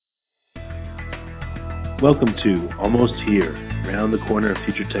Welcome to Almost Here, Round the Corner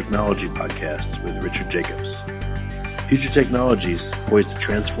Future Technology podcast with Richard Jacobs. Future technologies poised to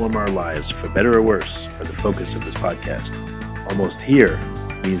transform our lives for better or worse are the focus of this podcast. Almost here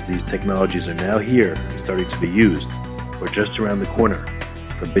means these technologies are now here and starting to be used, or just around the corner,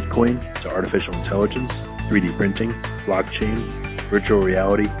 from Bitcoin to artificial intelligence, 3D printing, blockchain, virtual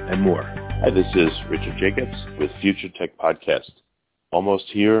reality, and more. Hi, this is Richard Jacobs with Future Tech Podcast. Almost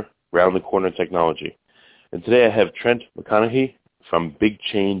here, round the corner technology. And today I have Trent McConaughey from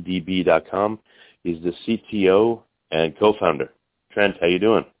BigChainDB.com. He's the CTO and co-founder. Trent, how you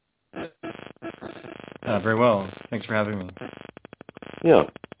doing? Very well. Thanks for having me. Yeah. All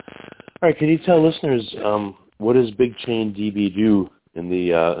right. Can you tell listeners what does BigChainDB do in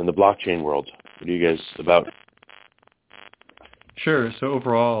the blockchain world? What are you guys about? Sure. So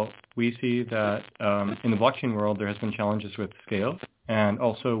overall, we see that in the blockchain world, there has been challenges with scale and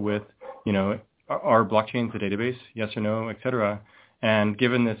also with, are blockchains a database, yes or no, et cetera. And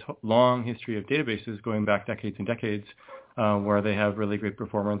given this long history of databases going back decades and decades, where they have really great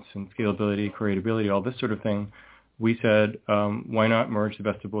performance and scalability, creatability, all this sort of thing, we said, why not merge the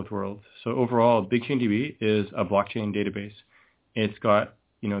best of both worlds? So overall, BigChainDB is a blockchain database. It's got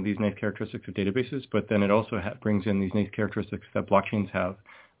these nice characteristics of databases, but then it also brings in these nice characteristics that blockchains have,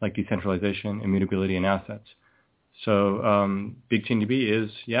 like decentralization, immutability, and assets. So BigChainDB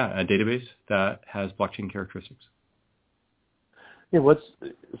is, a database that has blockchain characteristics. Yeah,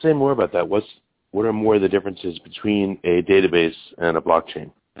 say more about that. What are more of the differences between a database and a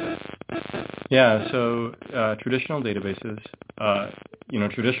blockchain? Yeah, so traditional databases,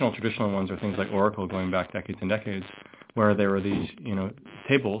 traditional ones are things like Oracle going back decades and decades, where there were these,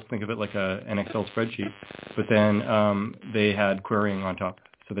 tables, think of it like an Excel spreadsheet, but then they had querying on top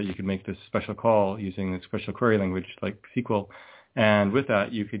so that you could make this special call using this special query language like SQL. And with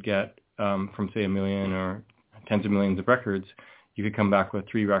that, you could get from, say, 1 million or tens of millions of records, you could come back with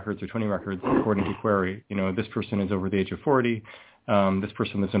 3 records or 20 records according to query. This person is over the age of 40. This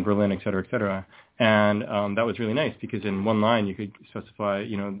person lives in Berlin, et cetera, et cetera. And that was really nice because in one line you could specify,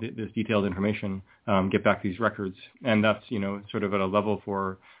 this detailed information, get back these records. And that's, sort of at a level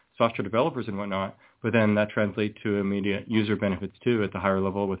for software developers and whatnot. But then that translates to immediate user benefits too at the higher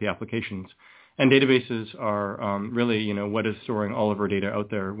level with the applications. And databases are really, what is storing all of our data out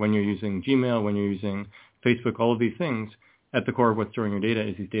there. When you're using Gmail, when you're using Facebook, all of these things, at the core of what's storing your data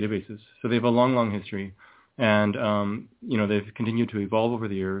is these databases. So they have a long, long history. And, they've continued to evolve over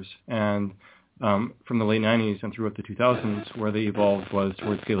the years. And from the late 90s and throughout the 2000s, where they evolved was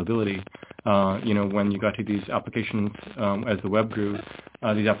towards scalability. When you got to these applications, as the web grew,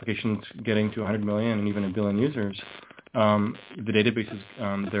 these applications getting to 100 million and even 1 billion users, the databases,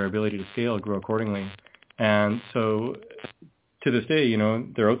 their ability to scale grew accordingly. And so to this day,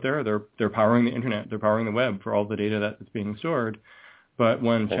 they're out there, they're powering the internet, they're powering the web for all the data that's being stored. But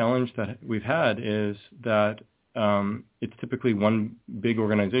one challenge that we've had is that it's typically one big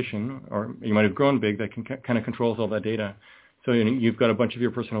organization, or you might have grown big, that can kind of controls all that data. So you've got a bunch of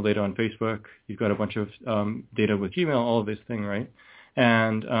your personal data on Facebook, you've got a bunch of data with Gmail, all of this thing, right?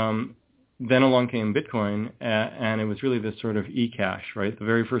 And then along came Bitcoin, and it was really this sort of e-cash, right? The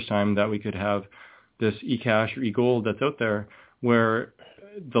very first time that we could have this e-cash or e-gold that's out there, where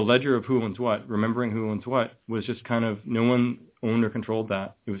the ledger of who owns what, remembering who owns what, was just kind of, no one owned or controlled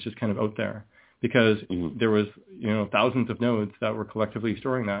that. It was just kind of out there because there was, thousands of nodes that were collectively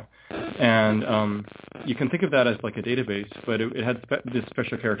storing that. And you can think of that as like a database, but it had this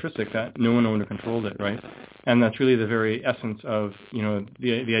special characteristic that no one owned or controlled it, right? And that's really the very essence of,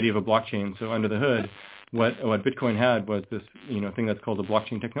 the idea of a blockchain. So under the hood, what Bitcoin had was this, thing that's called a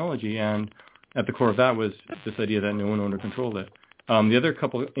blockchain technology. And at the core of that was this idea that no one owned or controlled it. The other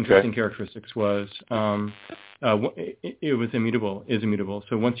couple interesting characteristics was it was immutable, is immutable.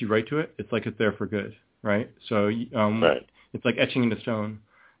 So once you write to it, it's like it's there for good, right? So it's like etching into stone.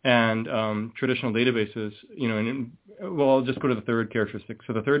 And traditional databases, I'll just go to the third characteristic.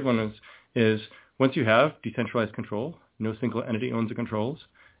 So the third one is once you have decentralized control, no single entity owns the controls,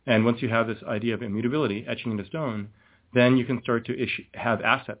 and once you have this idea of immutability, etching into stone, then you can start to have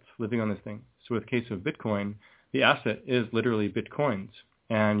assets living on this thing. So with the case of Bitcoin, the asset is literally Bitcoins.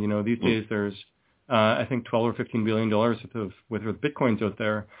 And, these days there's, I think, $12 or $15 billion with Bitcoins out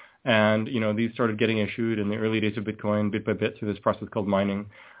there. And, these started getting issued in the early days of Bitcoin, bit by bit, through this process called mining.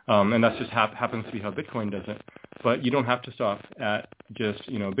 And that's just happens to be how Bitcoin does it. But you don't have to stop at just,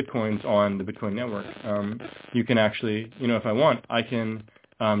 Bitcoins on the Bitcoin network. You can actually, if I want, I can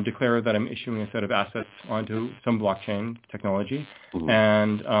declare that I'm issuing a set of assets onto some blockchain technology,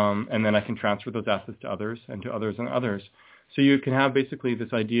 and then I can transfer those assets to others and to others and others. So you can have basically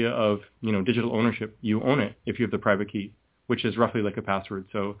this idea of, digital ownership. You own it if you have the private key, which is roughly like a password.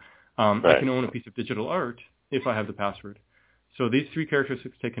 So I can own a piece of digital art if I have the password. So these three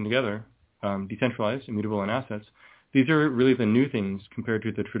characteristics taken together, decentralized, immutable, and assets, these are really the new things compared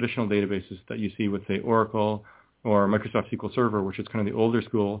to the traditional databases that you see with, say, Oracle or Microsoft SQL Server, which is kind of the older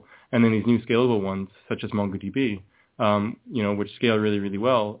school, and then these new scalable ones, such as MongoDB, which scale really, really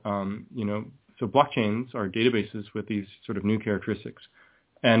well. So blockchains are databases with these sort of new characteristics.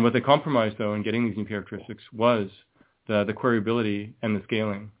 And what they compromised, though, in getting these new characteristics was the queryability and the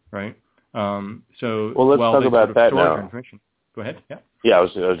scaling, right? So well, let's talk about that now. Go ahead. Yeah. Yeah, I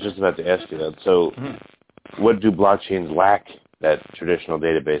was just about to ask you that. So, what do blockchains lack that traditional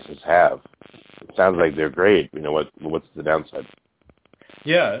databases have? It sounds like they're great. What's the downside?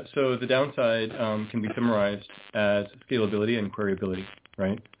 Yeah. So the downside can be summarized as scalability and queryability,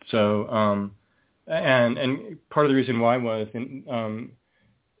 right? So, and part of the reason why was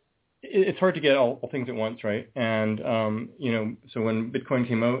it's hard to get all things at once, right? And, so when Bitcoin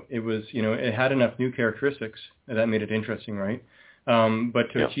came out, it was, it had enough new characteristics that made it interesting, right?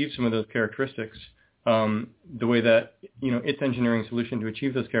 But to achieve some of those characteristics, the way that, its engineering solution to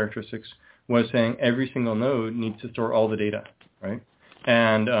achieve those characteristics was saying every single node needs to store all the data, right?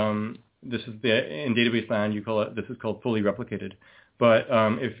 And this is in database land, this is called fully replicated. But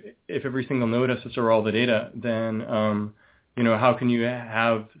if every single node has to store all the data, then how can you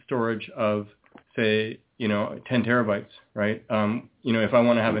have storage of, say, 10 terabytes, right? If I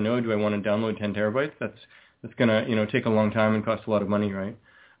want to have a node, do I want to download 10 terabytes? That's going to, take a long time and cost a lot of money, right?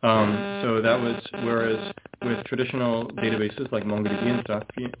 So that was, whereas with traditional databases like MongoDB and stuff,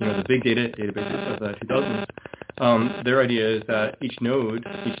 the big data databases of the 2000s, their idea is that each node,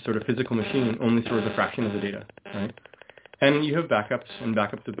 each sort of physical machine only stores a fraction of the data, right? And you have backups and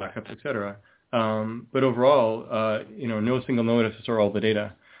backups of backups, et cetera. But overall, no single node has to store all the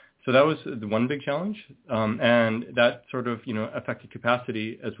data. So that was the one big challenge. And that sort of, affected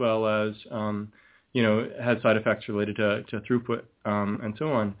capacity as well as, had side effects related to throughput and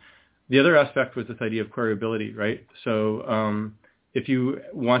so on. The other aspect was this idea of queryability, right? So if you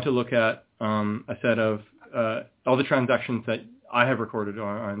want to look at a set of all the transactions that I have recorded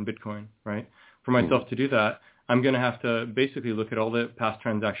on Bitcoin, right? For myself to do that, I'm going to have to basically look at all the past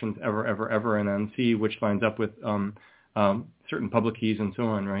transactions ever, and then see which lines up with certain public keys and so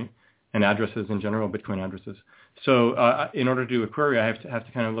on, right? And addresses in general, Bitcoin addresses. So in order to do a query, I have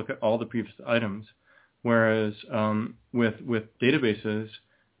to kind of look at all the previous items. Whereas with databases,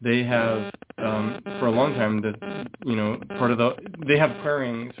 they have for a long time they have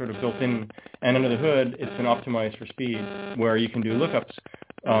querying sort of built in, and under the hood, it's been optimized for speed, where you can do lookups,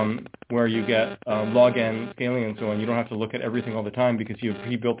 where you get log n scaling and so on. You don't have to look at everything all the time because you've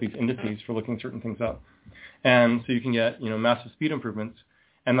pre-built these indices for looking certain things up, and so you can get massive speed improvements.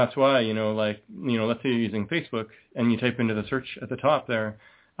 And that's why let's say you're using Facebook and you type into the search at the top there.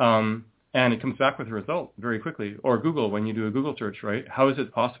 And it comes back with a result very quickly. Or Google, when you do a Google search, right? How is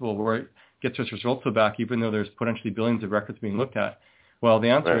it possible where it gets its results so back even though there's potentially billions of records being looked at? Well, the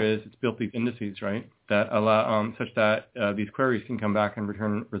answer is it's built these indices, right, that allow such that these queries can come back and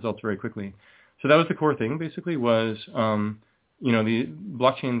return results very quickly. So that was the core thing, basically, was the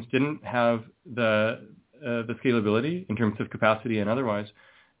blockchains didn't have the scalability in terms of capacity and otherwise.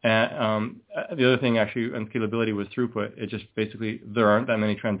 And the other thing actually on scalability was throughput. It just basically, there aren't that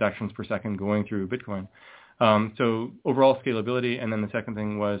many transactions per second going through Bitcoin. So overall scalability, and then the second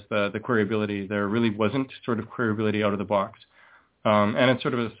thing was the queryability. There really wasn't sort of queryability out of the box. And it's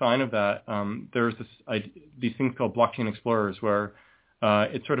sort of a sign of that. There's these things called blockchain explorers where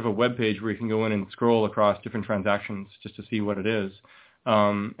it's sort of a web page where you can go in and scroll across different transactions just to see what it is.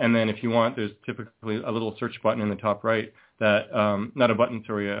 And then if you want, there's typically a little search button in the top right that, not a button,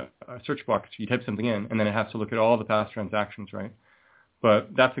 sorry, a search box. You type something in, and then it has to look at all the past transactions, right? But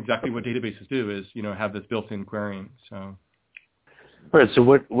that's exactly what databases do is, have this built-in querying. So. All right. So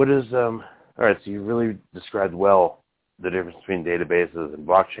what is, all right. So you really described well the difference between databases and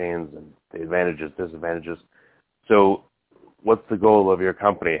blockchains and the advantages, disadvantages. So what's the goal of your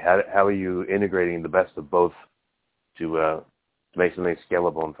company? How are you integrating the best of both to make something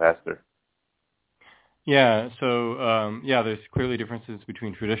scalable and faster? Yeah, so there's clearly differences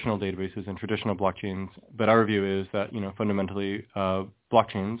between traditional databases and traditional blockchains, but our view is that, fundamentally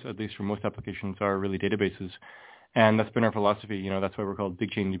blockchains, at least for most applications, are really databases, and that's been our philosophy. That's why we're called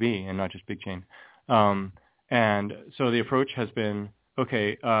BigChainDB and not just BigChain. And so the approach has been,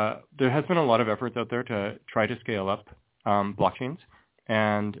 there has been a lot of efforts out there to try to scale up blockchains,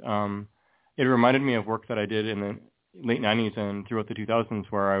 and it reminded me of work that I did in late 90s and throughout the 2000s,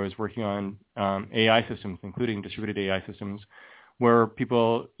 where I was working on AI systems, including distributed AI systems, where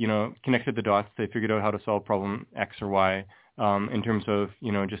people, connected the dots. They figured out how to solve problem X or Y in terms of,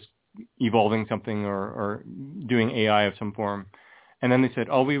 just evolving something or doing AI of some form. And then they said,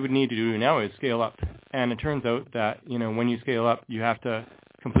 all we would need to do now is scale up. And it turns out that, when you scale up, you have to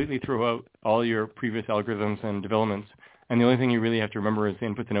completely throw out all your previous algorithms and developments. And the only thing you really have to remember is the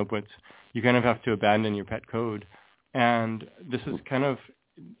inputs and outputs. You kind of have to abandon your pet code. And this is kind of,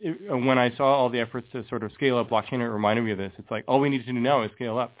 when I saw all the efforts to sort of scale up blockchain, it reminded me of this. It's like, all we need to do now is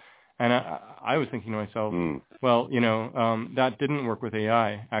scale up. And I was thinking to myself, well, that didn't work with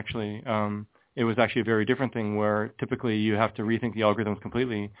AI, actually. It was actually a very different thing where typically you have to rethink the algorithms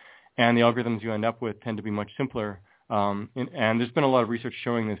completely. And the algorithms you end up with tend to be much simpler. And there's been a lot of research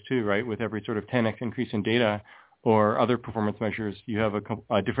showing this too, right? With every sort of 10x increase in data or other performance measures, you have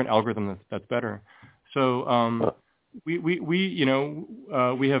a different algorithm that's better. So we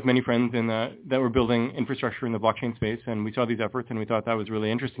have many friends that were building infrastructure in the blockchain space, and we saw these efforts and we thought that was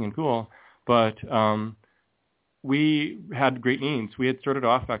really interesting and cool. But we had great needs. We had started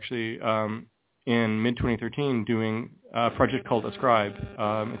off actually in mid-2013 doing a project called Ascribe.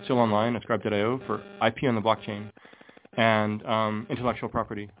 It's still online, ascribe.io, for IP on the blockchain and intellectual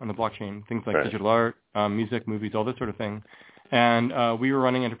property on the blockchain, things like digital art, music, movies, all this sort of thing. And we were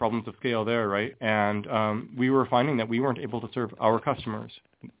running into problems of scale there, right? And we were finding that we weren't able to serve our customers,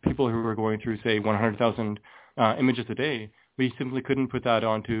 people who were going through, say, 100,000 images a day. We simply couldn't put that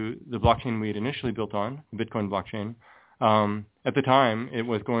onto the blockchain we had initially built on, the Bitcoin blockchain. At the time, it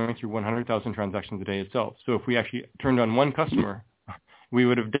was going through 100,000 transactions a day itself. So if we actually turned on one customer, we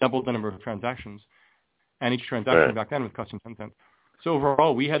would have doubled the number of transactions. And each transaction back then was costing 10 cents. So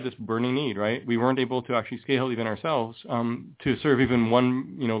overall, we had this burning need, right? We weren't able to actually scale even ourselves to serve even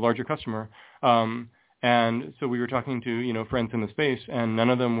one, larger customer. And so we were talking to, friends in the space, and none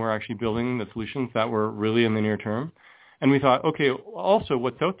of them were actually building the solutions that were really in the near term. And we thought, okay, also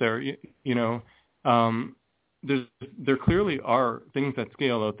what's out there, there clearly are things that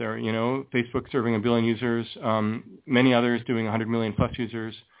scale out there. Facebook serving 1 billion users, many others doing 100 million plus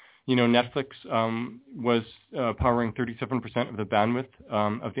users. Netflix was powering 37% of the bandwidth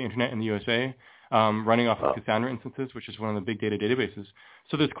of the internet in the USA, running off of Cassandra instances, which is one of the big data databases.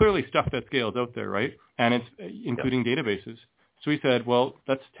 So there's clearly stuff that scales out there, right? And it's including databases. So we said, well,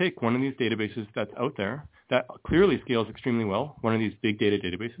 let's take one of these databases that's out there that clearly scales extremely well, one of these big data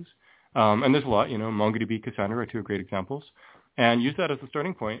databases. And there's a lot, MongoDB, Cassandra are two great examples, and use that as a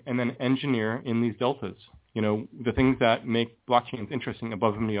starting point and then engineer in these deltas, the things that make blockchains interesting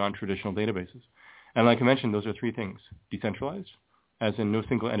above and beyond traditional databases. And like I mentioned, those are three things: decentralized, as in no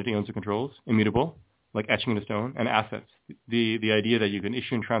single entity owns or controls; immutable, like etching in stone; and assets, the idea that you can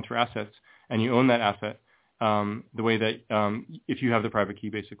issue and transfer assets and you own that asset the way that if you have the private key,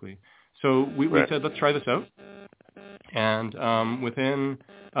 basically. So we said, let's try this out. And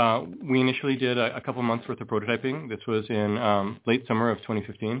we initially did a couple months worth of prototyping. This was in late summer of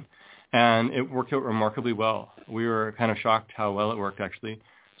 2015. And it worked out remarkably well. We were kind of shocked how well it worked, actually.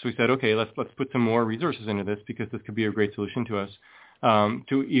 So we said, okay, let's put some more resources into this because this could be a great solution to us,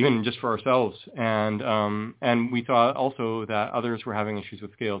 to even just for ourselves. And we saw also that others were having issues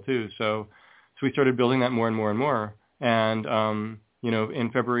with scale too. So we started building that more and more and more. And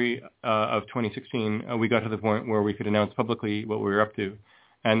in February of 2016, we got to the point where we could announce publicly what we were up to,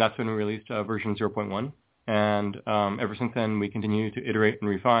 and that's when we released version 0.1. And ever since then, we continue to iterate and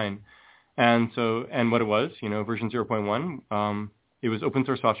refine. And what it was, version 0.1, it was open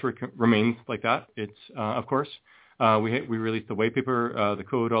source software, remains like that. It's, of course, we released the white paper, the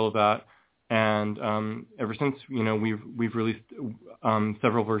code, all of that. And ever since, we've released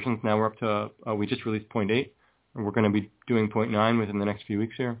several versions. Now we're up to, we just released 0.8. And we're going to be doing 0.9 within the next few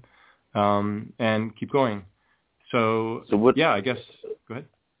weeks here, and keep going. So what, yeah, I guess, go ahead.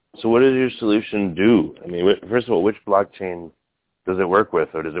 So what does your solution do? I mean, first of all, which blockchain does it work with,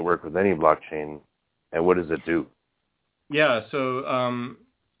 or does it work with any blockchain, and what does it do? Yeah, so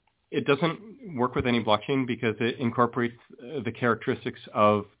it doesn't work with any blockchain because it incorporates the characteristics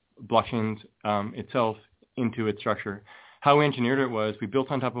of blockchains itself into its structure. How we engineered it was we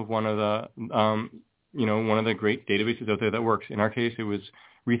built on top of one of the one of the great databases out there that works. In our case, it was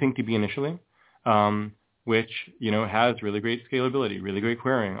RethinkDB initially, which, has really great scalability, really great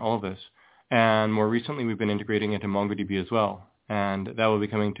querying, all of this. And more recently, we've been integrating into MongoDB as well. And that will be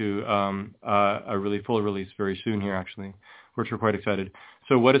coming to a really full release very soon here, actually, which we're quite excited.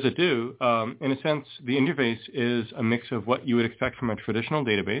 So what does it do? In a sense, the interface is a mix of what you would expect from a traditional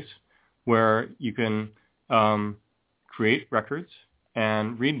database, where you can create records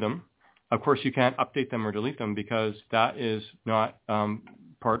and read them. Of course, you can't update them or delete them because that is not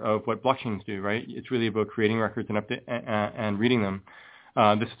part of what blockchains do, right? It's really about creating records and update and reading them.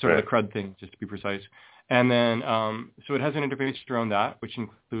 This is sort of the CRUD thing, just to be precise. And then, so it has an interface around that, which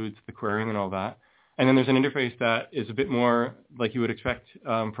includes the querying and all that. And then there's an interface that is a bit more like you would expect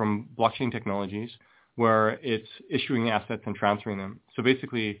from blockchain technologies, where it's issuing assets and transferring them. So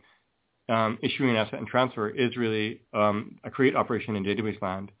basically, issuing an asset and transfer is really a create operation in database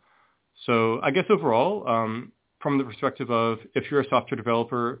land. So I guess overall, from the perspective of if you're a software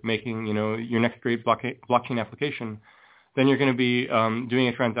developer making, your next great blockchain application, then you're going to be doing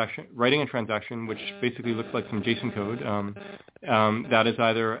a transaction, writing a transaction, which basically looks like some JSON code that is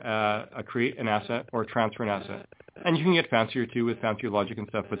either a create an asset or transfer an asset. And you can get fancier too with fancier logic and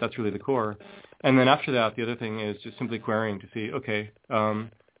stuff, but that's really the core. And then after that, the other thing is just simply querying to see, okay, I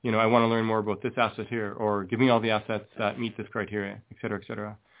want to learn more about this asset here, or give me all the assets that meet this criteria, et cetera, et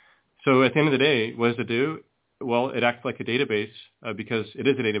cetera. So at the end of the day, what does it do? Well, it acts like a database because it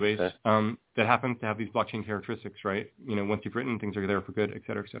is a database that happens to have these blockchain characteristics, right? Once you've written, things are there for good, et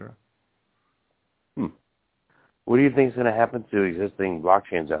cetera, et cetera. What do you think is going to happen to existing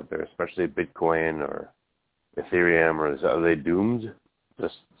blockchains out there, especially Bitcoin or Ethereum? Or are they doomed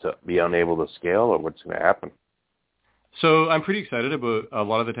just to be unable to scale, or what's going to happen? So I'm pretty excited about a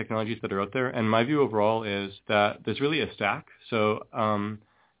lot of the technologies that are out there. And my view overall is that there's really a stack. So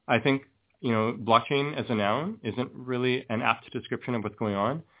I think blockchain as a noun isn't really an apt description of what's going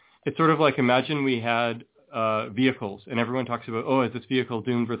on. It's sort of like, imagine we had vehicles and everyone talks about, is this vehicle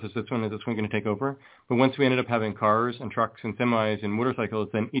doomed versus this one? Is this one going to take over? But once we ended up having cars and trucks and semis and motorcycles,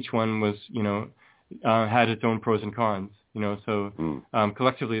 then each one was, had its own pros and cons, so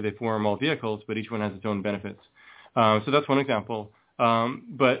collectively they form all vehicles, but each one has its own benefits. So that's one example.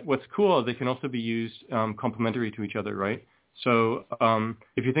 But what's cool, they can also be used complementary to each other, right? So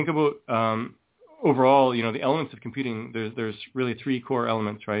if you think about overall, the elements of computing, there's really three core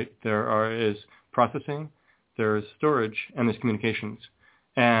elements, right? There is processing, there's storage, and there's communications.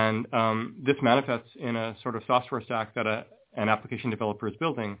 And this manifests in a sort of software stack that an application developer is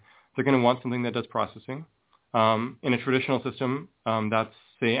building. They're going to want something that does processing. In a traditional system, that's,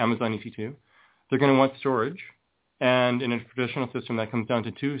 say, Amazon EC2. They're going to want storage. And in a traditional system, that comes down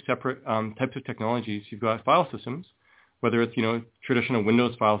to two separate types of technologies. You've got file systems, whether it's, traditional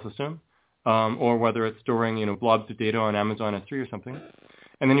Windows file system, or whether it's storing, blobs of data on Amazon S3 or something.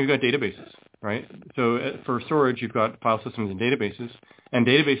 And then you've got databases, right? So for storage, you've got file systems and databases. And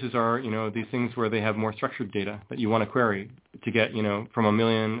databases are, these things where they have more structured data that you want to query to get, from a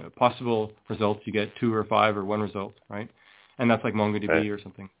million possible results, you get 2 or 5 or 1 result, right? And that's like MongoDB or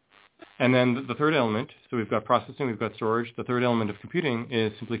something. And then the third element, so we've got processing, we've got storage. The third element of computing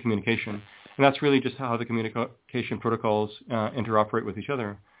is simply communication. And that's really just how the communication protocols interoperate with each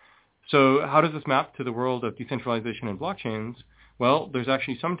other. So how does this map to the world of decentralization and blockchains? Well, there's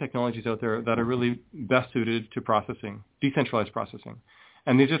actually some technologies out there that are really best suited to processing, decentralized processing.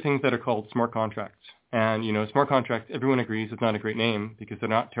 And these are things that are called smart contracts. And, smart contracts, everyone agrees, is not a great name because they're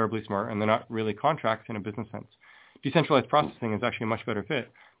not terribly smart and they're not really contracts in a business sense. Decentralized processing is actually a much better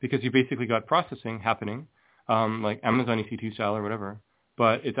fit because you basically got processing happening, like Amazon EC2 style or whatever,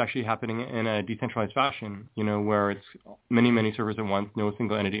 but it's actually happening in a decentralized fashion, where it's many, many servers at once, no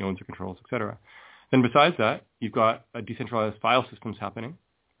single entity owns or controls, et cetera. Then besides that, you've got a decentralized file systems happening,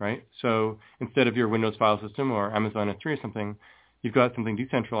 right? So instead of your Windows file system or Amazon S3 or something, you've got something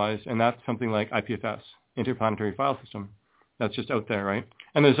decentralized, and that's something like IPFS, Interplanetary File System. That's just out there, right?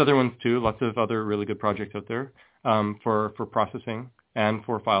 And there's other ones too, lots of other really good projects out there for processing and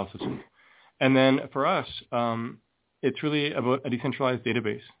for file systems. And then for us, it's really about a decentralized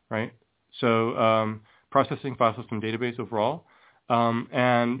database, right? So processing, file system, database overall.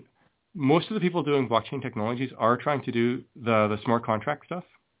 And most of the people doing blockchain technologies are trying to do the smart contract stuff.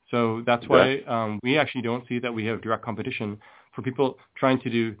 So that's why we actually don't see that we have direct competition for people trying to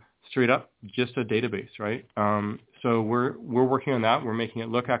do straight up just a database, right? So we're working on that. We're making it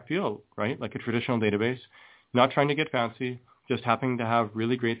look, act, feel, right? Like a traditional database, not trying to get fancy, just happening to have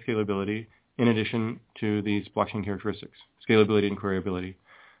really great scalability in addition to these blockchain characteristics, scalability and queryability.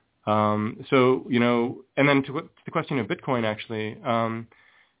 So, and then to the question of Bitcoin, actually,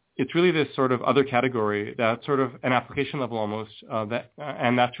 it's really this sort of other category that's sort of an application level almost,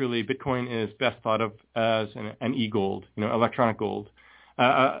 and that's really Bitcoin is best thought of as an e-gold, electronic gold,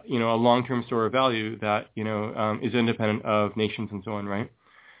 a long-term store of value that, is independent of nations and so on, right?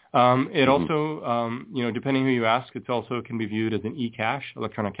 It also, depending who you ask, it also can be viewed as an e-cash,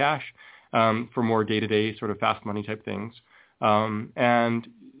 electronic cash, for more day-to-day sort of fast money type things. And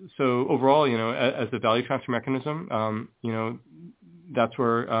so overall, as a value transfer mechanism, that's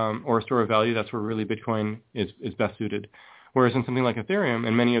where, or store of value, that's where really Bitcoin is best suited. Whereas in something like Ethereum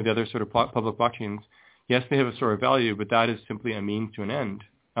and many of the other sort of public blockchains, yes, they have a store of value, but that is simply a means to an end.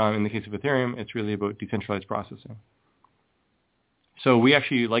 In the case of Ethereum, it's really about decentralized processing. So we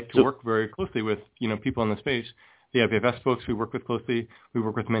actually like to work very closely with, people in the space. The IPFS folks we work with closely. We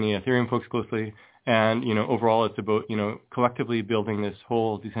work with many Ethereum folks closely. And, overall it's about, collectively building this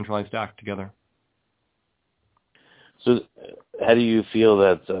whole decentralized stack together. So how do you feel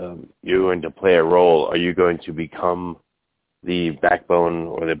that you're going to play a role? Are you going to become the backbone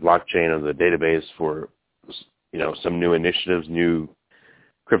or the blockchain or the database for, some new initiatives, new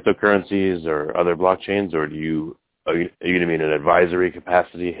cryptocurrencies or other blockchains? Or are you going to be in an advisory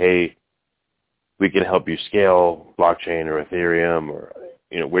capacity? Hey, we can help you scale blockchain or Ethereum, or,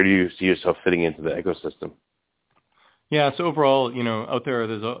 where do you see yourself fitting into the ecosystem? Yeah, so overall, out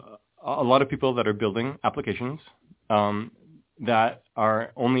there's a lot of people that are building applications that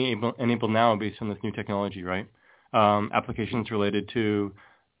are only enabled now based on this new technology, right? Applications related to,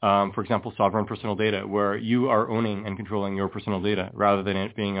 for example, sovereign personal data, where you are owning and controlling your personal data rather than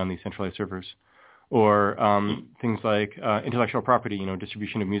it being on these centralized servers. Or things like intellectual property,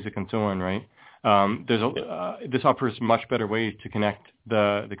 distribution of music and so on, right? This offers much better ways to connect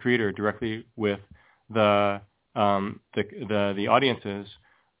the creator directly with the audiences,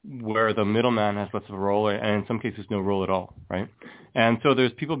 where the middleman has less of a role, and in some cases no role at all, right? And so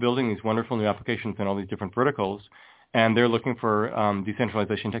there's people building these wonderful new applications in all these different verticals, and they're looking for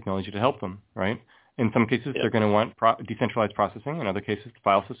decentralization technology to help them, right? In some cases, they're going to want decentralized processing. In other cases,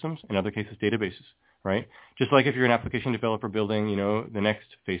 file systems. In other cases, databases, right? Just like if you're an application developer building, the next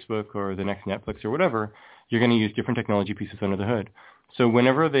Facebook or the next Netflix or whatever, you're going to use different technology pieces under the hood. So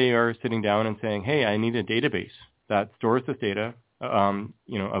whenever they are sitting down and saying, hey, I need a database that stores this data,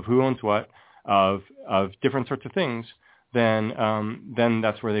 of who owns what, of different sorts of things, then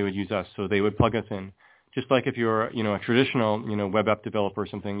that's where they would use us. So they would plug us in. Just like if you're, a traditional, web app developer or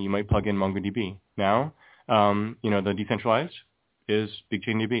something, you might plug in MongoDB. Now, the decentralized is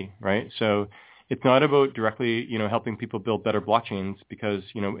BigChainDB, right? So it's not about directly, helping people build better blockchains, because,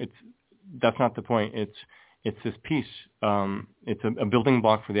 that's not the point. It's this piece. It's a building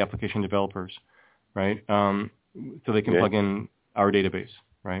block for the application developers, right? So they can plug in our database,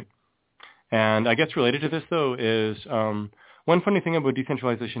 right? And I guess related to this, though, is one funny thing about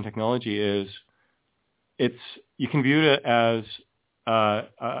decentralization technology is you can view it as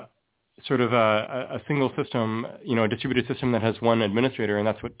sort of a single system, a distributed system that has one administrator, and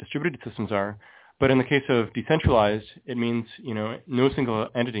that's what distributed systems are. But in the case of decentralized, it means, no single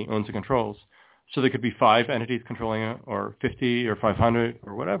entity owns the controls. So there could be 5 entities controlling it, or 50 or 500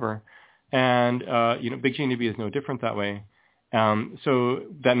 or whatever. And, BigChainDB is no different that way. So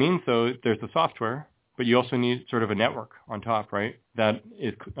that means, though, there's the software, but you also need sort of a network on top, right? That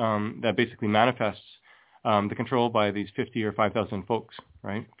is that basically manifests the control by these 50 or 5,000 folks,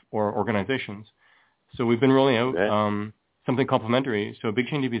 right, or organizations. So we've been rolling out something complementary. So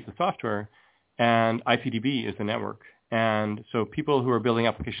BigChainDB is the software, and IPDB is the network. And so people who are building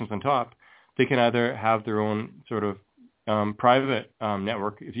applications on top, they can either have their own sort of private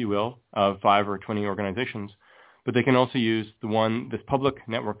network, if you will, of 5 or 20 organizations, but they can also use this public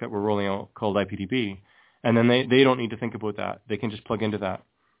network that we're rolling out called IPDB, and then they don't need to think about that. They can just plug into that.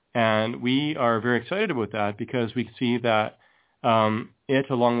 And we are very excited about that, because we see that it,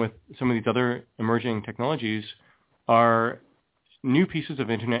 along with some of these other emerging technologies, are new pieces of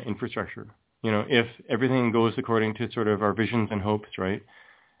internet infrastructure. If everything goes according to sort of our visions and hopes, right?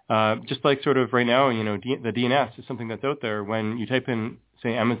 Just like sort of right now, the DNS is something that's out there. When you type in,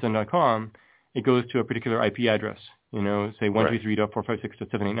 say, Amazon.com, it goes to a particular IP address, say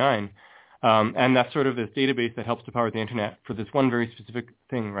 123.456.789. And that's sort of this database that helps to power the internet for this one very specific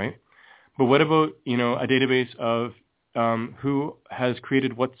thing, right? But what about, a database of who has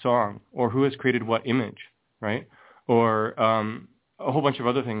created what song, or who has created what image, right? Or a whole bunch of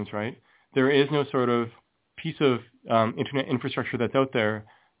other things, right? There is no sort of piece of internet infrastructure that's out there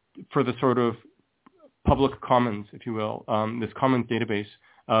for the sort of public commons, if you will, this commons database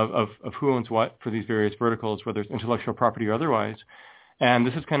of who owns what for these various verticals, whether it's intellectual property or otherwise. And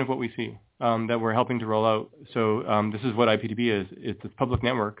this is kind of what we see that we're helping to roll out. So this is what IPDB is. It's this public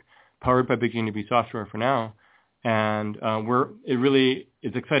network powered by BigChainDB software for now. And it really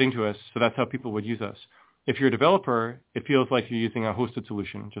is exciting to us. So that's how people would use us. If you're a developer, it feels like you're using a hosted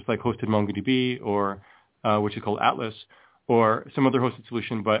solution, just like hosted MongoDB or which is called Atlas, or some other hosted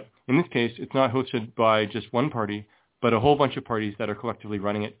solution. But in this case, it's not hosted by just one party, but a whole bunch of parties that are collectively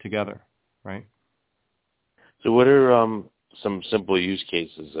running it together, right? So what are some simple use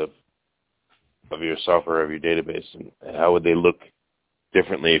cases of your software, of your database, and how would they look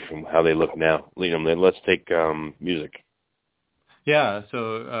differently from how they look now? Let's take music. Yeah,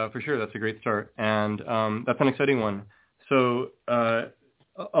 so for sure, that's a great start, and that's an exciting one. So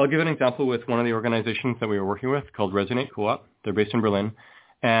I'll give an example with one of the organizations that we were working with called Resonate Co-op. They're based in Berlin,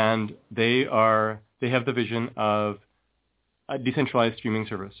 and they have the vision of a decentralized streaming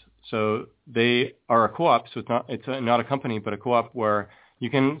service. So they are a co-op, so it's not a company, but a co-op where you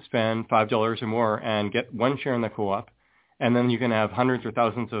can spend $5 or more and get one share in the co-op, and then you can have hundreds or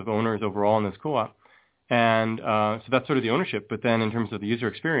thousands of owners overall in this co-op. And so that's sort of the ownership. But then in terms of the user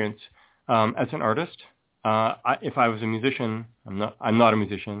experience, as an artist, if I was a musician, I'm not a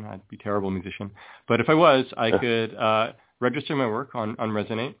musician. I'd be a terrible musician. But if I was, I could register my work on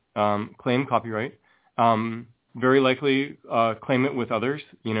Resonate, claim copyright, very likely claim it with others.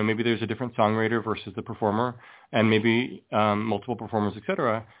 Maybe there's a different songwriter versus the performer, and maybe multiple performers,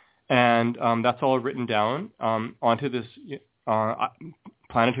 etc. And that's all written down onto this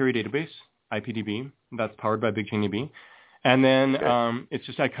planetary database, IPDB, that's powered by BigChainDB. And then it's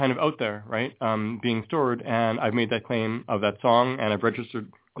just kind of out there, right, being stored. And I've made that claim of that song, and I've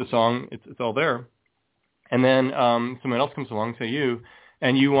registered the song. It's all there. And then someone else comes along, say you,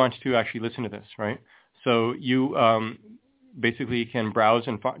 and you want to actually listen to this, right? So you basically can browse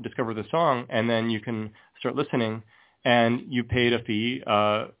and discover the song, and then you can start listening. And you paid a fee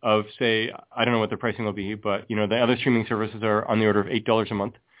of, say, I don't know what the pricing will be, but the other streaming services are on the order of $8 a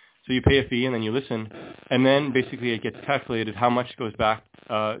month. So you pay a fee and then you listen, and then basically it gets calculated how much goes back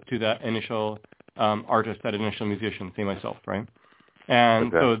to that initial artist, that initial musician, say myself, right?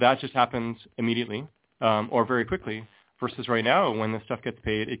 And so that just happens immediately or very quickly. Versus right now, when this stuff gets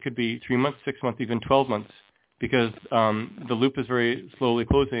paid, it could be 3 months, 6 months, even 12 months, because the loop is very slowly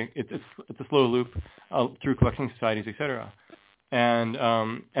closing. It's a slow loop through collecting societies, etc. And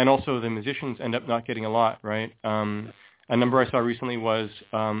also the musicians end up not getting a lot, right? A number I saw recently was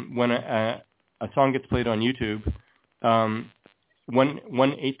when a song gets played on YouTube,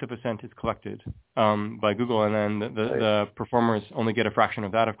 1/8 of a cent is collected by Google, and then the performers only get a fraction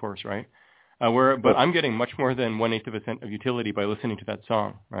of that, of course, right? But I'm getting much more than 1/8 of a cent of utility by listening to that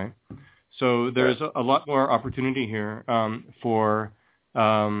song, right? So there's a lot more opportunity here for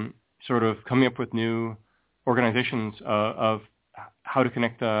sort of coming up with new organizations of how to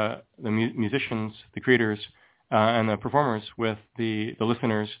connect the musicians, the creators, and the performers with the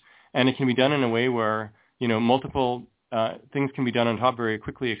listeners. And it can be done in a way where, multiple things can be done on top very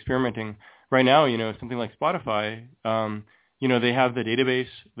quickly, experimenting. Right now, something like Spotify, they have the database,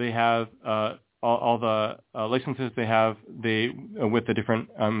 they have all the licenses they have with the different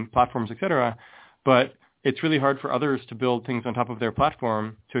platforms, etc. But it's really hard for others to build things on top of their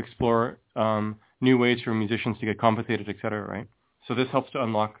platform to explore new ways for musicians to get compensated, etc. Right? So this helps to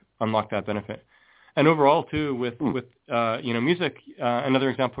unlock that benefit. And overall, too, with music, another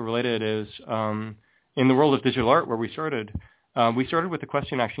example related is in the world of digital art, where we started with the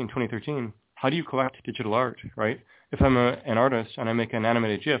question actually in 2013: how do you collect digital art, right? If I'm an artist and I make an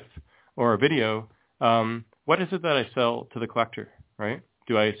animated GIF or a video, what is it that I sell to the collector, right?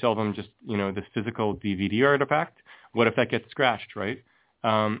 Do I sell them just, this physical DVD artifact? What if that gets scratched, right?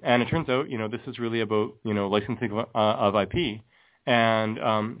 And it turns out, this is really about, licensing of IP. And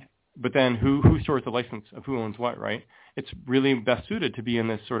but then who stores the license of who owns what, right? It's really best suited to be in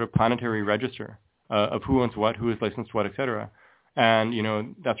this sort of planetary register of who owns what, who is licensed what, et cetera. And,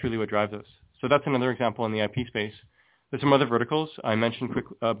 that's really what drives us. So that's another example in the IP space. There's some other verticals I mentioned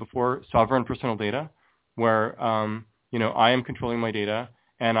before, sovereign personal data, where, I am controlling my data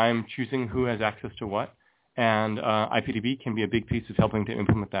and I'm choosing who has access to what. And IPDB can be a big piece of helping to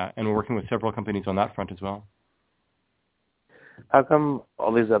implement that. And we're working with several companies on that front as well. How come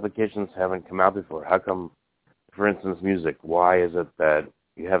all these applications haven't come out before? How come, for instance, music, why is it that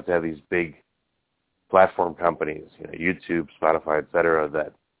you have to have these big platform companies, YouTube, Spotify, et cetera,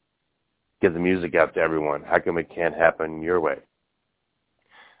 that get the music out to everyone? How come it can't happen your way?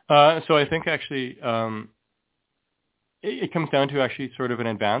 So I think actually it comes down to actually sort of an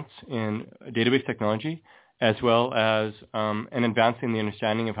advance in database technology, as well as an advance in the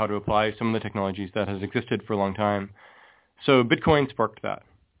understanding of how to apply some of the technologies that has existed for a long time. So Bitcoin sparked that,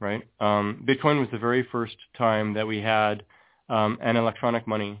 right? Bitcoin was the very first time that we had an electronic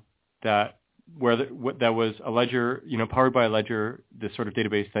money that was a ledger, powered by a ledger, this sort of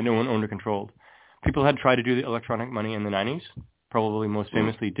database that no one owned or controlled. People had tried to do the electronic money in the 90s, probably most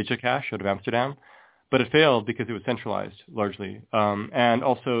famously DigiCash out of Amsterdam, but it failed because it was centralized largely, and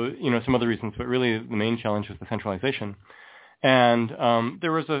also some other reasons. But really, the main challenge was the centralization. And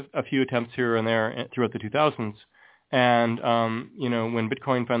there was a few attempts here and there throughout the 2000s. And, when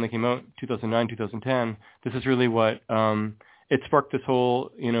Bitcoin finally came out, 2009, 2010, this is really what it sparked this whole,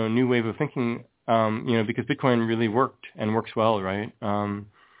 new wave of thinking, because Bitcoin really worked and works well, right?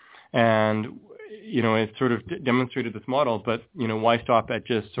 And it sort of demonstrated this model, but, why stop at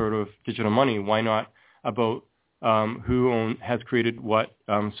just sort of digital money? Why not about who has created what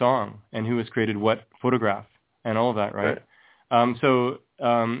song and who has created what photograph and all of that, right? And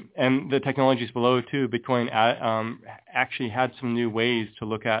the technologies below too, Bitcoin actually had some new ways to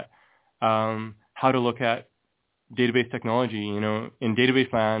look at how to look at database technology. In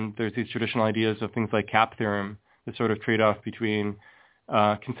database land, there's these traditional ideas of things like CAP theorem, the sort of trade-off between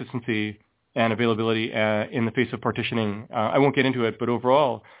consistency and availability in the face of partitioning. I won't get into it, but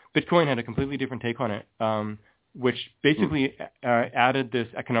overall, Bitcoin had a completely different take on it, which basically added this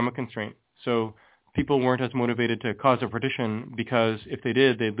economic constraint. So people weren't as motivated to cause a partition because if they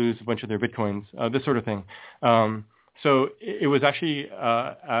did, they'd lose a bunch of their Bitcoins, this sort of thing. So it was actually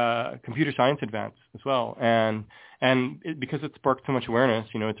a computer science advance as well. And because it sparked so much awareness,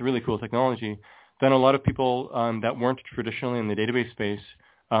 it's a really cool technology, then a lot of people that weren't traditionally in the database space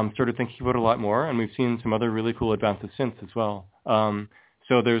started thinking about it a lot more, and we've seen some other really cool advances since as well.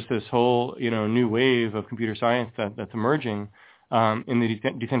 So there's this whole, new wave of computer science that's emerging in the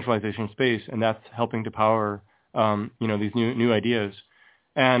decentralization space, and that's helping to power, these new ideas.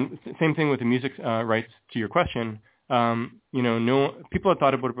 And same thing with the music rights to your question. People had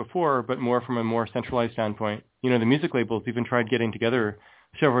thought about it before, but more from a more centralized standpoint. The music labels even tried getting together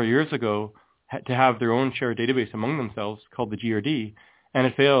several years ago to have their own shared database among themselves called the GRD. And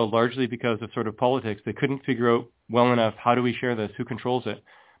it failed largely because of sort of politics. They couldn't figure out well enough, how do we share this? Who controls it?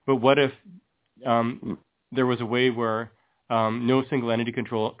 But what if there was a way where no single entity could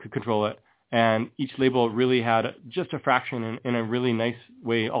control it, and each label really had just a fraction in a really nice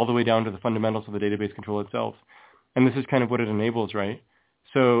way, all the way down to the fundamentals of the database control itself. And this is kind of what it enables, right?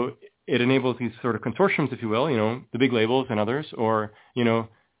 So it enables these sort of consortiums, if you will, the big labels and others, or,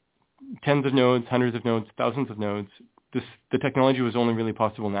 tens of nodes, hundreds of nodes, thousands of nodes. The technology was only really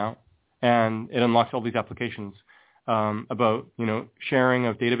possible now, and it unlocks all these applications about sharing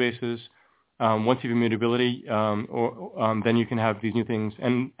of databases. Once you have immutability, then you can have these new things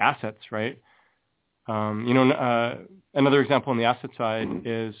and assets, right? Another example on the asset side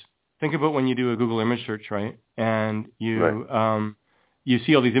is, think about when you do a Google image search, right? And you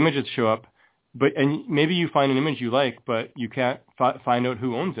see all these images show up, and maybe you find an image you like, but you can't find out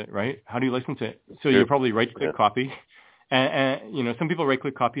who owns it, right? How do you license it? So you probably right-click copy. And some people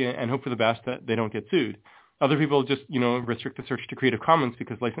right-click copy and hope for the best that they don't get sued. Other people just, restrict the search to Creative Commons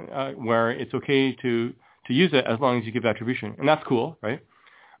because where it's okay to use it as long as you give attribution. And that's cool, right?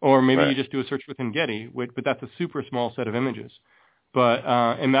 Or maybe you just do a search within Getty, but that's a super small set of images. But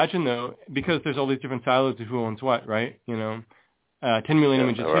imagine, though, because there's all these different silos of who owns what, right? 10 million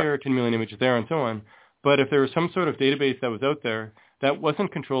images here, 10 million images there, and so on. But if there was some sort of database that was out there that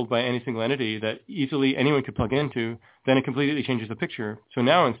wasn't controlled by any single entity that easily anyone could plug into, then it completely changes the picture. So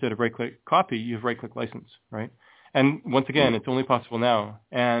now instead of right-click copy, you have right-click license, right? And once again, it's only possible now.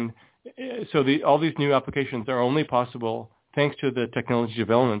 And so all these new applications are only possible thanks to the technology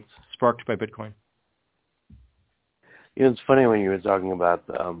developments sparked by Bitcoin. It's funny when you were talking about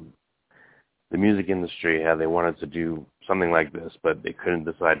the music industry, how they wanted to do something like this, but they couldn't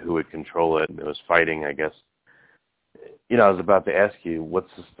decide who would control it. It was fighting, I guess. I was about to ask you, what's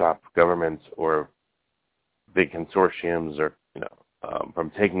to stop governments or big consortiums or,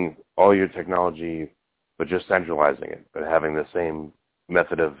 from taking all your technology but just centralizing it, but having the same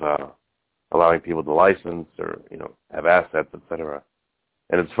method of allowing people to license or, have assets, et cetera.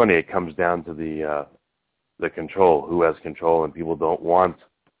 And it's funny, it comes down to the control, who has control, and people don't want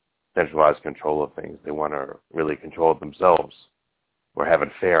centralized control of things. They want to really control it themselves or have it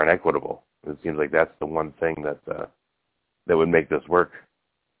fair and equitable. It seems like that's the one thing that would make this work.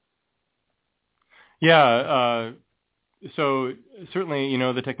 Yeah. So certainly,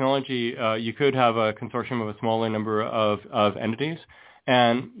 the technology, you could have a consortium of a smaller number of entities.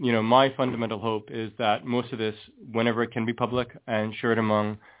 And, my fundamental hope is that most of this, whenever it can be public and shared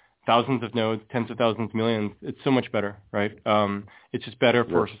among thousands of nodes, tens of thousands, millions, it's so much better, right? It's just better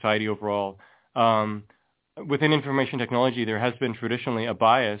for society overall. Within information technology, there has been traditionally a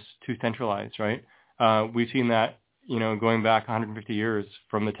bias to centralize, right? We've seen that, going back 150 years,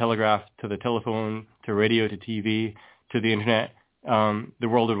 from the telegraph to the telephone to radio to TV to the internet, the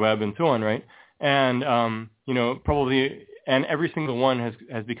World Wide Web, and so on, right? And, probably, and every single one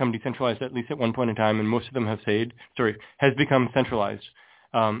has become decentralized at least at one point in time, and most of them has become centralized.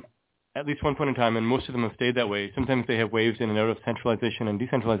 At least one point in time, and most of them have stayed that way. Sometimes they have waves in and out of centralization and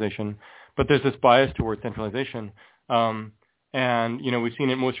decentralization, but there's this bias towards centralization. And, we've seen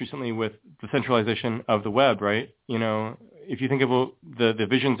it most recently with the centralization of the web, right? if you think about the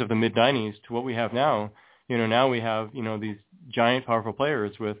visions of the mid-90s to what we have now, now we have, these giant powerful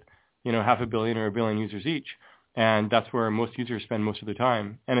players with, 500 million or 1 billion users each. And that's where most users spend most of their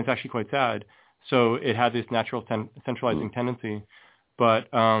time. And it's actually quite sad. So it had this natural centralizing tendency. But,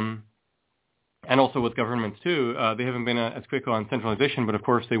 and also with governments too, they haven't been as quick on centralization, but of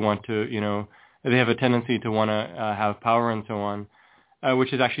course they want to, they have a tendency to want to have power and so on,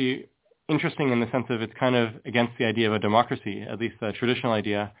 which is actually interesting in the sense of it's kind of against the idea of a democracy, at least the traditional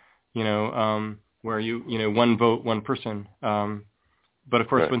idea, where one vote, one person. But of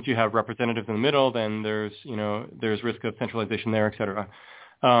course, once you have representatives in the middle, then there's risk of centralization there, et cetera.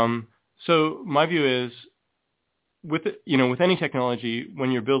 So my view is with any technology,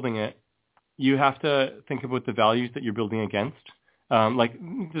 when you're building it, you have to think about the values that you're building against, like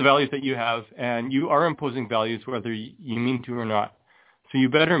the values that you have, and you are imposing values whether you mean to or not. So you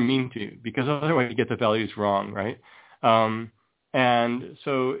better mean to, because otherwise you get the values wrong, right? And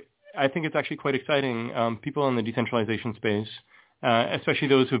so I think it's actually quite exciting. People in the decentralization space, especially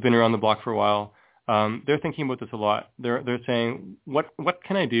those who've been around the block for a while, they're thinking about this a lot. They're saying, what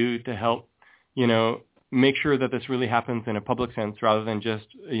can I do to help, make sure that this really happens in a public sense rather than just,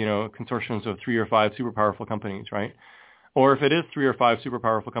 consortiums of 3 or 5 super powerful companies, right? Or if it is 3 or 5 super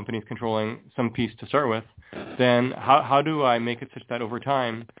powerful companies controlling some piece to start with, then how do I make it such that over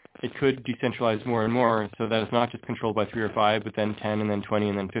time it could decentralize more and more so that it's not just controlled by 3 or 5, but then 10 and then 20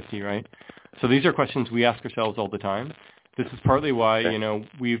 and then 50, right? So these are questions we ask ourselves all the time. This is partly why,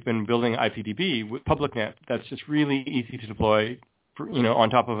 we've been building IPDB with PublicNet that's just really easy to deploy, on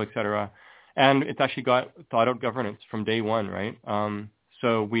top of, et cetera. And it's actually got thought-out governance from day one, right?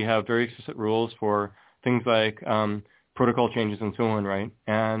 So we have very explicit rules for things like protocol changes and so on, right?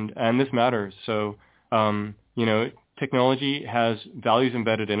 And this matters. So, technology has values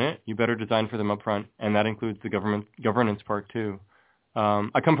embedded in it. You better design for them up front, and that includes the governance part too.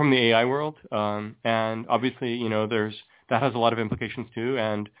 I come from the AI world, and obviously, that has a lot of implications too.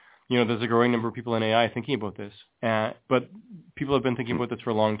 And, there's a growing number of people in AI thinking about this. But people have been thinking about this for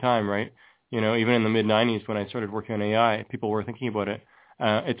a long time, right? Even in the mid-90s when I started working on AI, people were thinking about it.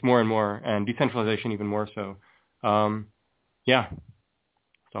 It's more and more, and decentralization even more so. Yeah,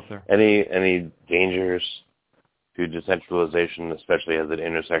 stop there. Any dangers to decentralization, especially as it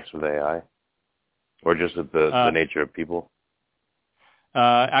intersects with AI? Or just with the nature of people?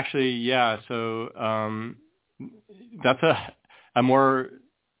 Actually, yeah. So that's a more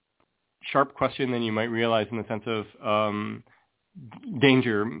sharp question than you might realize in the sense of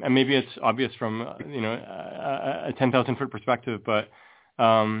danger. And maybe it's obvious from a 10,000-foot perspective, but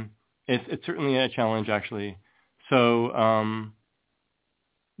it's certainly a challenge actually. So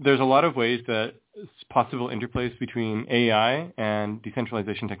there's a lot of ways that possible interplays between AI and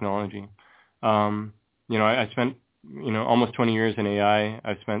decentralization technology. I spent almost 20 years in AI.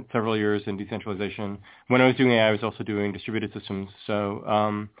 I've spent several years in decentralization. When I was doing AI, I was also doing distributed systems. So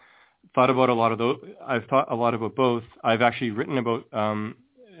I've thought a lot about both. I've actually written about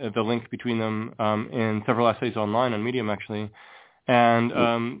the link between them in several essays online on Medium actually.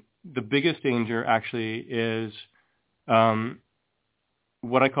 And the biggest danger actually is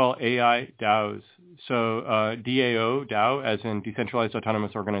what I call AI DAOs. So DAO, DAO, as in Decentralized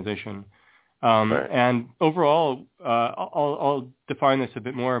Autonomous Organization. Right. And overall, I'll define this a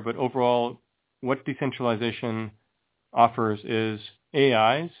bit more, but overall, what decentralization offers is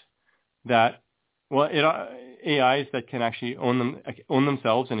AIs that can actually own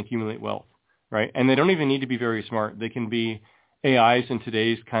themselves and accumulate wealth, right? And they don't even need to be very smart. They can be AIs in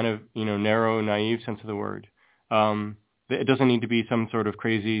today's kind of narrow, naive sense of the word. It doesn't need to be some sort of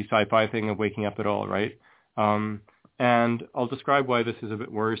crazy sci-fi thing of waking up at all, right? And I'll describe why this is a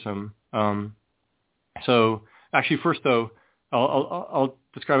bit worrisome. So actually, first though, I'll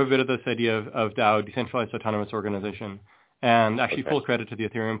describe a bit of this idea of DAO, Decentralized Autonomous Organization, and actually full credit to the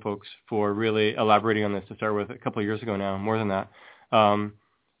Ethereum folks for really elaborating on this to start with a couple of years ago now, more than that.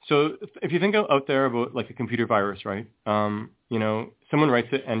 So if you think out there about like a computer virus, right? Someone writes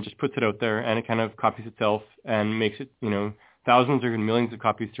it and just puts it out there, and it kind of copies itself and makes it, thousands or millions of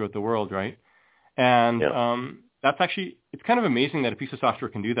copies throughout the world, right? And that's actually, it's kind of amazing that a piece of software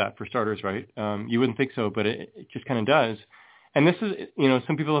can do that for starters, right? You wouldn't think so, but it just kind of does. And this is,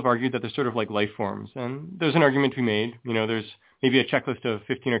 some people have argued that they're sort of like life forms, and there's an argument to be made. There's maybe a checklist of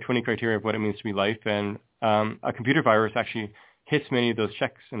 15 or 20 criteria of what it means to be life, and a computer virus actually hits many of those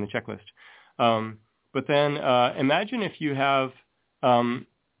checks in the checklist. But then imagine if you have,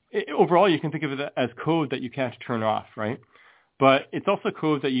 overall you can think of it as code that you can't turn off, right? But it's also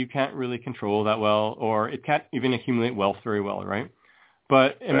code that you can't really control that well, or it can't even accumulate wealth very well, right?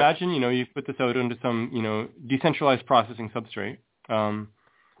 But imagine, you put this out into some, decentralized processing substrate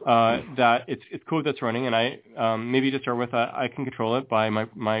that it's code that's running, and I maybe to start with, I can control it by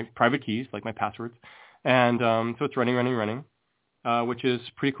my private keys, like my passwords, and so it's running, which is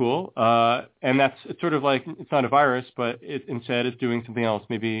pretty cool. And it's sort of like, it's not a virus, but it instead is doing something else.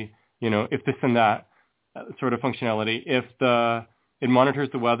 Maybe, if this and that sort of functionality. If it monitors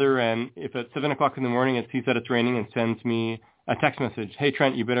the weather, and if at 7 o'clock in the morning it sees that it's raining and sends me a text message, hey,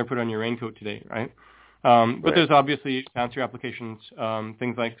 Trent, you better put on your raincoat today, right? But there's obviously fancier applications,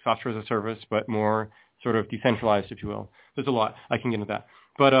 things like software as a service, but more sort of decentralized, if you will. There's a lot. I can get into that.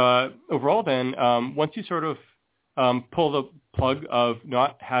 But overall then, once you sort of pull the plug of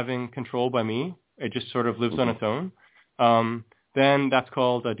not having control by me, it just sort of lives on its own, then that's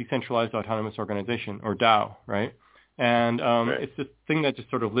called a decentralized autonomous organization, or DAO, right? And it's this thing that just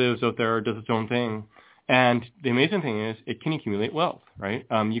sort of lives out there, does its own thing. And the amazing thing is it can accumulate wealth, right?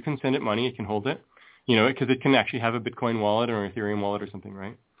 You can send it money, it can hold it, because it can actually have a Bitcoin wallet or an Ethereum wallet or something,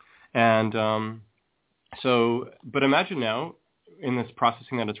 right? And but imagine now in this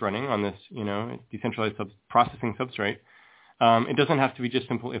processing that it's running on this, decentralized processing substrate, it doesn't have to be just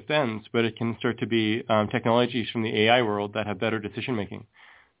simple if-thens, but it can start to be technologies from the AI world that have better decision-making.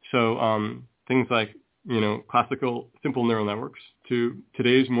 So things like, classical simple neural networks to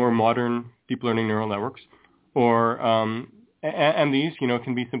today's more modern deep learning neural networks, or and these,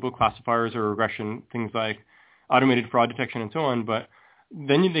 can be simple classifiers or regression, things like automated fraud detection and so on. But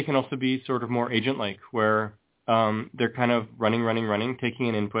then they can also be sort of more agent-like, where they're kind of running, taking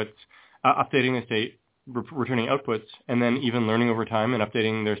in inputs, updating the state, returning outputs, and then even learning over time and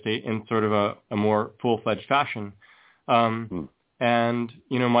updating their state in sort of a more full-fledged fashion. And,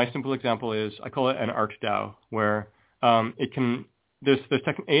 my simple example is, I call it an art DAO, where there's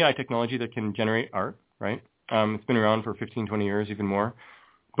AI technology that can generate art, right? It's been around for 15, 20 years, even more.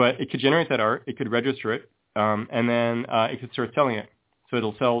 But it could generate that art, it could register it, and then it could start selling it. So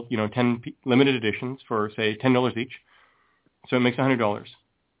it'll sell, 10 limited editions for, say, $10 each. So it makes $100.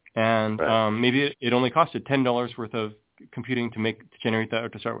 And maybe it only costed $10 worth of computing to generate that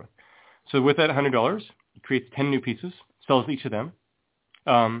art to start with. So with that $100, it creates 10 new pieces, sells each of them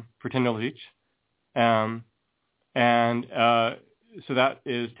for $10 each. So that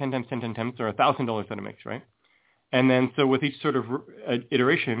is 10 times 10 times 10, or $1,000 that it makes, right? And then so with each sort of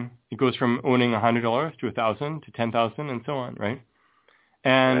iteration, it goes from owning $100 to $1,000 to $10,000 and so on, right?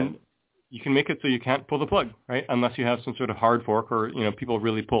 And you can make it so you can't pull the plug, right? Unless you have some sort of hard fork, or, people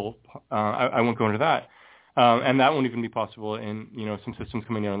really pull. I won't go into that. And that won't even be possible in, some systems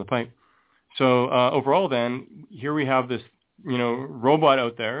coming down the pipe. So overall then, here we have this, robot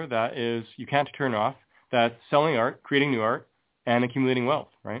out there that is, you can't turn off, that's selling art, creating new art, and accumulating wealth,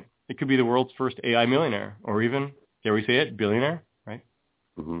 right? It could be the world's first AI millionaire, or even, dare we say it, billionaire, right?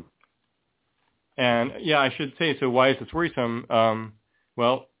 Mm-hmm. And yeah, I should say, so why is this worrisome?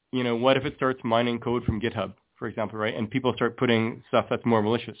 Well, what if it starts mining code from GitHub, for example, right? And people start putting stuff that's more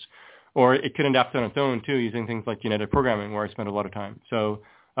malicious. Or it could adapt on its own, too, using things like genetic programming, where I spend a lot of time. So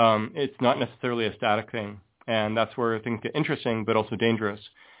it's not necessarily a static thing. And that's where things get interesting, but also dangerous.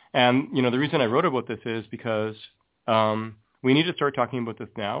 And, the reason I wrote about this is because we need to start talking about this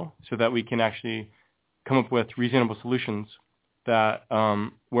now, so that we can actually come up with reasonable solutions that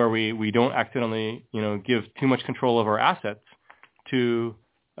where we don't accidentally, give too much control of our assets to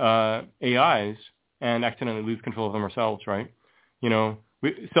AIs and accidentally lose control of them ourselves, right?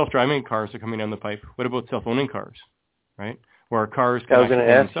 Self-driving cars are coming down the pipe. What about self-owning cars, right? Where cars can I was going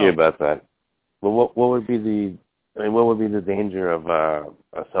to ask you about that. Well, what would be the danger of a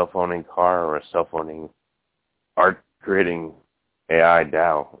self-owning car or a self-owning art-creating AI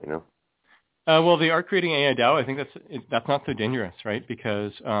DAO, Well, the art-creating AI DAO, I think that's not so dangerous, right?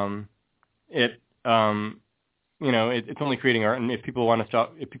 Because it's only creating art, and if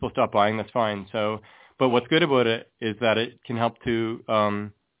people stop buying, that's fine. So, but what's good about it is that it can help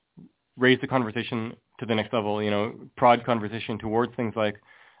to raise the conversation to the next level, prod conversation towards things like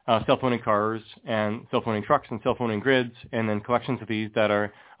self-owning cars and self-owning trucks and self-owning grids, and then collections of these that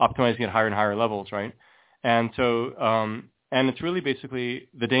are optimizing at higher and higher levels, right? And so, and it's really basically,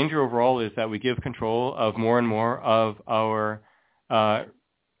 the danger overall is that we give control of more and more of our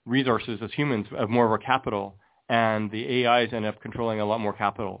resources as humans, of more of our capital, and the AIs end up controlling a lot more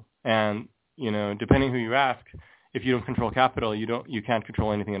capital. And, depending who you ask, if you don't control capital, you can't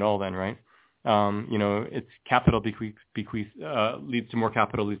control anything at all then, right? It's capital leads to more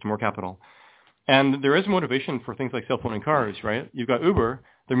capital. And there is motivation for things like self-owning cars, right? You've got Uber,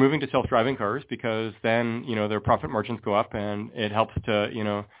 they're moving to self-driving cars because then, their profit margins go up, and it helps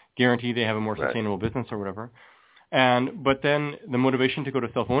to, guarantee they have a more sustainable business or whatever. But then the motivation to go to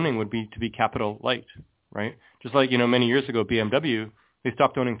self-owning would be to be capital light, right? Just like, many years ago, BMW, they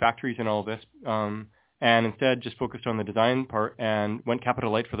stopped owning factories and all of this, and instead just focused on the design part and went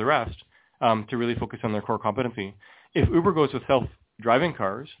capital light for the rest, to really focus on their core competency. If Uber goes with self-driving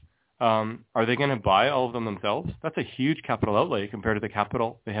cars, are they going to buy all of them themselves? That's a huge capital outlay compared to the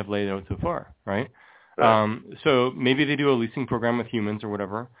capital they have laid out so far, right? So maybe they do a leasing program with humans or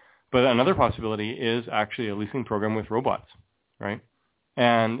whatever, but another possibility is actually a leasing program with robots, right?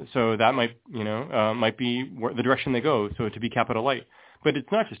 And so that might be the direction they go, so to be capital light. But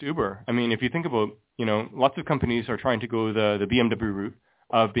it's not just Uber. I mean, if you think about, lots of companies are trying to go the BMW route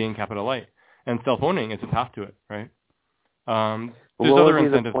of being capital light, and self-owning is a path to it, right? There's other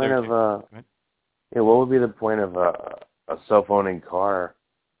incentives there too. What would be the point of a self-owning car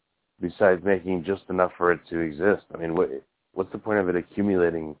besides making just enough for it to exist? I mean, what's the point of it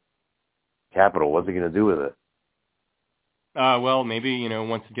accumulating capital? What's it going to do with it? Well, maybe,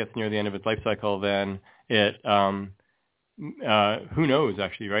 once it gets near the end of its life cycle, then it, who knows,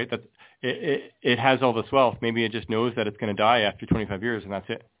 actually, right? That it has all this wealth. Maybe it just knows that it's going to die after 25 years, and that's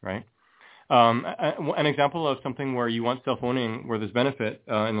it, right? An example of something where you want self-owning, where there's benefit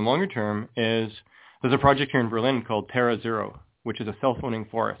in the longer term, is there's a project here in Berlin called Terra Zero, which is a self-owning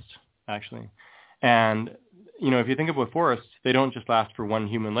forest, actually. And, if you think about forests, they don't just last for one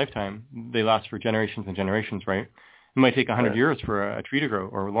human lifetime. They last for generations and generations, right? It might take 100 years for a tree to grow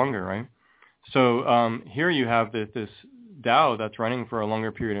or longer, right? So here you have this DAO that's running for a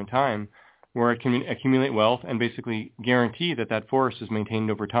longer period of time where it can accumulate wealth and basically guarantee that forest is maintained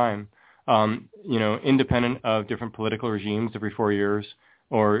over time, independent of different political regimes every 4 years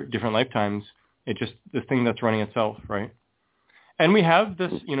or different lifetimes. It's just this thing that's running itself, right? And we have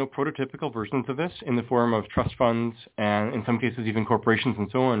this, prototypical versions of this in the form of trust funds and in some cases even corporations and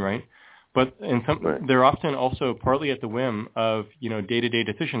so on, right? But they're often also partly at the whim of, day-to-day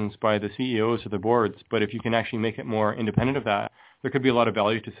decisions by the CEOs or the boards. But if you can actually make it more independent of that, there could be a lot of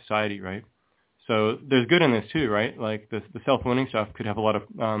value to society, right? So there's good in this too, right? Like the self-owning stuff could have a lot of,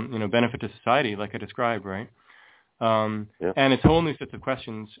 benefit to society, like I described, right? And it's a whole new set of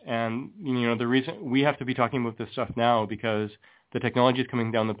questions. And, the reason we have to be talking about this stuff now because the technology is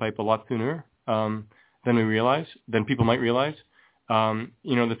coming down the pipe a lot sooner than people might realize.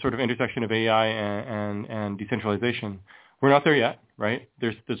 The sort of intersection of AI and decentralization. We're not there yet, right?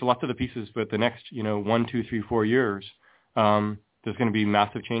 There's lots of the pieces, but the next, 1, 2, 3, 4 years, there's going to be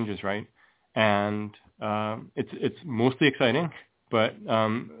massive changes, right? And it's mostly exciting, but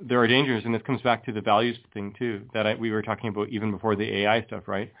there are dangers, and this comes back to the values thing too that we were talking about even before the AI stuff,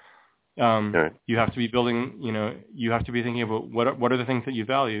 right? You have to be building, you have to be thinking about what are the things that you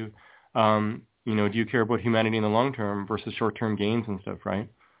value. Do you care about humanity in the long term versus short-term gains and stuff, right?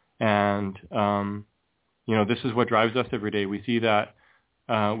 And, this is what drives us every day. We see that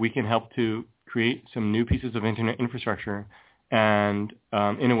we can help to create some new pieces of internet infrastructure and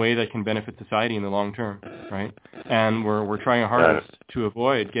in a way that can benefit society in the long term, right? And we're trying our hardest to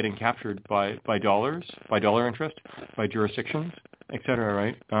avoid getting captured by dollars, by dollar interest, by jurisdictions, et cetera,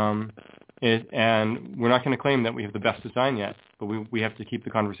 right? And we're not going to claim that we have the best design yet, but we have to keep the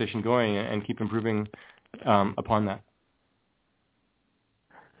conversation going and keep improving upon that.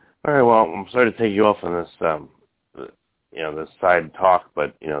 All right. Well, I'm sorry to take you off on this, this side talk,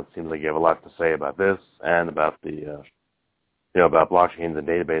 but it seems like you have a lot to say about this and about the, about blockchains and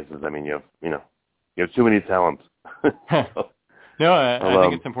databases. I mean, you have too many talents. No, I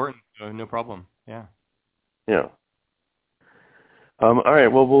think it's important. So no problem. Yeah. Yeah. All right.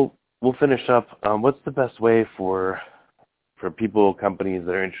 Well, we'll finish up. What's the best way for people, companies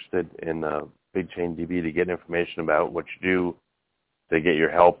that are interested in BigChainDB to get information about what you do, to get your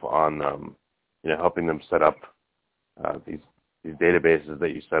help on, helping them set up these databases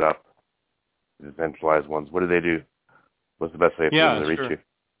that you set up, the centralized ones? What do they do? What's the best way for them to reach you?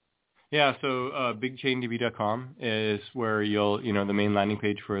 Yeah, so BigChainDB.com is where you'll, the main landing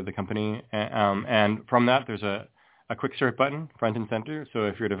page for the company. And from that, there's a quick start button, front and center. So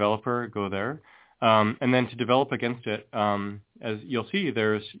if you're a developer, go there. And then to develop against it, as you'll see,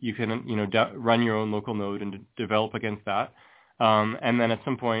 you can, run your own local node and develop against that. And then at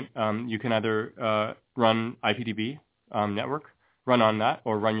some point, you can either run IPDB network, run on that,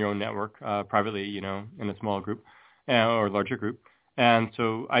 or run your own network privately, in a small group or larger group. And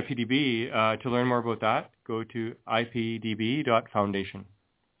so IPDB, to learn more about that, go to ipdb.foundation.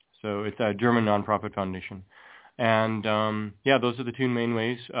 So it's a German nonprofit foundation. And those are the two main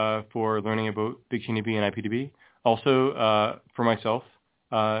ways for learning about BigChainDB and IPDB. Also, for myself,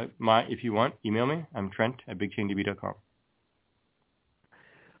 if you want, email me. I'm Trent at BigChainDB.com.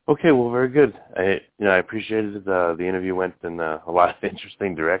 Okay, well, very good. I appreciated the interview went in a lot of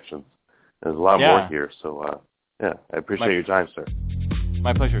interesting directions. There's a lot more here, so I appreciate your time, sir.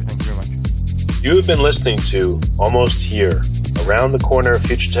 My pleasure. Thank you very much. You have been listening to Almost Here, Around the Corner of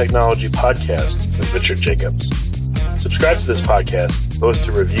Future Technology podcast with Richard Jacobs. Subscribe to this podcast, post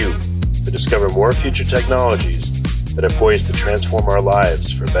a review to discover more future technologies that are poised to transform our lives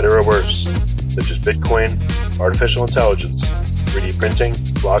for better or worse, such as Bitcoin, artificial intelligence, 3D printing,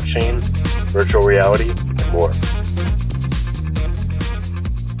 blockchain, virtual reality, and more.